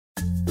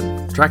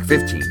Track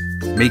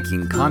 15,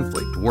 Making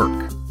Conflict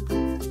Work.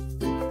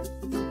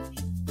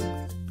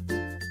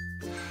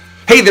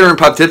 Hey there,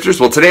 Improv tipsters.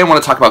 Well, today I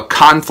want to talk about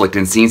conflict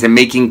in scenes and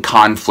making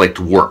conflict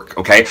work,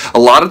 okay? A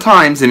lot of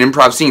times in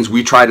improv scenes,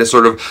 we try to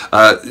sort of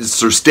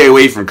stay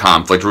away from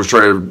conflict. We're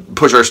trying to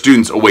push our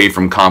students away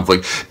from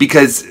conflict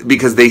because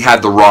they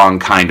have the wrong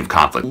kind of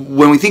conflict.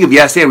 When we think of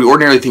yes and, we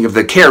ordinarily think of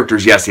the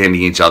characters yes anding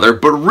each other,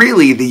 but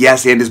really the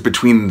yes and is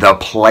between the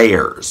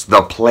players,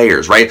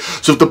 right?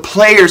 So if the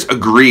players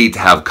agree to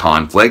have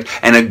conflict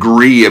and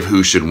agree of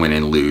who should win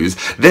and lose,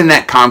 then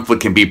that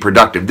conflict can be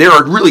productive. There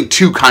are really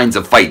two kinds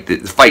of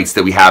fights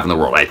that we have in the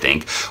world, I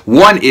think.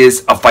 One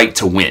is a fight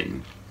to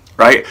win,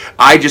 right?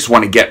 I just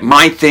want to get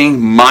my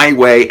thing my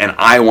way and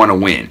I want to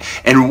win.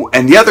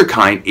 And the other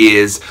kind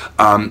is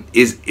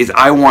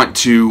I want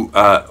to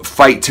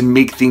fight to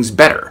make things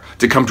better,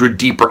 to come to a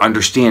deeper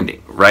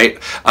understanding, right?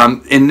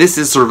 And this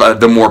is sort of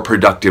the more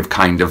productive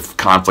kind of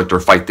conflict or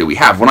fight that we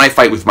have. When I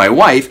fight with my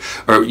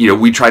wife, or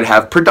we try to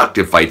have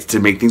productive fights to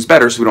make things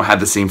better, so we don't have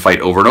the same fight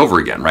over and over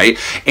again, right?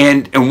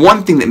 And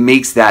one thing that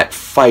makes that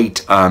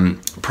fight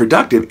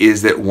productive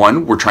is that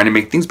one, we're trying to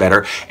make things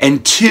better,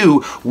 and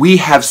two, we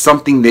have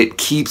something that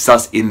keeps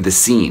us in the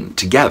scene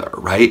together,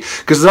 right?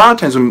 Because a lot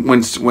of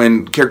times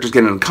when characters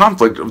get in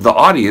conflict, the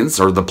audience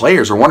or the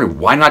players are wondering,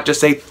 why not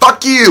just say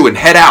fuck you and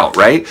head out,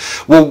 right?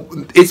 Well,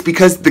 it's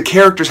because the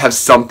characters have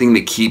something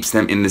that keeps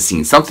them in the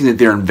scene, something that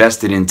they're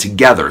invested in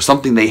together,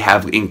 something they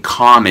have in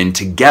common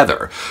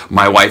together.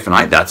 My wife and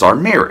I, that's our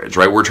marriage,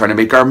 right? We're trying to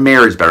make our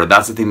marriage better.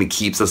 That's the thing that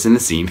keeps us in the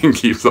scene and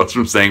keeps us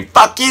from saying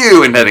fuck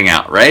you and heading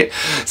out, right?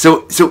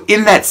 So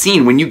in that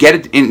scene, when you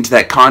get into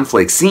that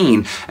conflict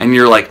scene and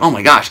you're like, oh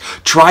my gosh,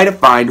 try to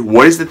find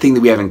what is the thing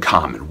that we have in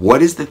common?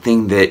 What is the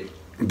thing that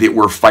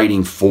we're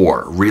fighting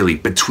for, really,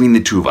 between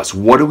the two of us?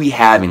 What do we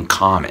have in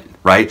common,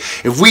 right?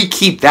 If we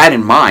keep that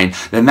in mind,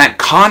 then that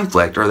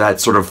conflict or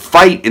that sort of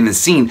fight in the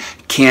scene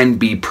can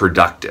be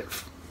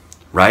productive,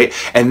 right?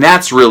 And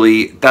that's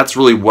really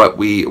what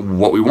we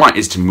want,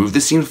 is to move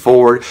the scene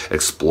forward,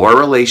 explore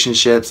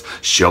relationships,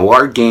 show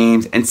our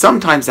games, and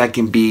sometimes that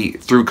can be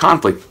through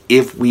conflict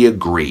if we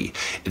agree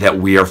that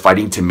we are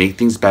fighting to make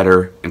things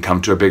better and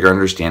come to a bigger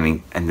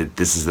understanding, and that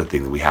this is the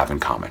thing that we have in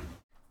common.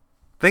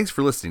 Thanks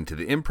for listening to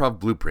the Improv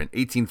Blueprint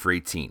 18 for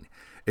 18.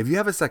 If you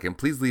have a second,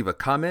 please leave a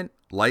comment,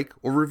 like,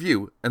 or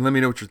review, and let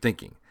me know what you're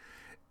thinking.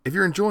 If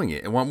you're enjoying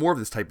it and want more of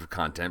this type of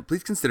content,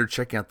 please consider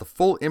checking out the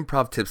full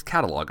Improv Tips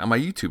catalog on my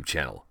YouTube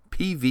channel,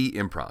 PV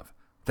Improv.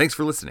 Thanks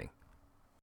for listening.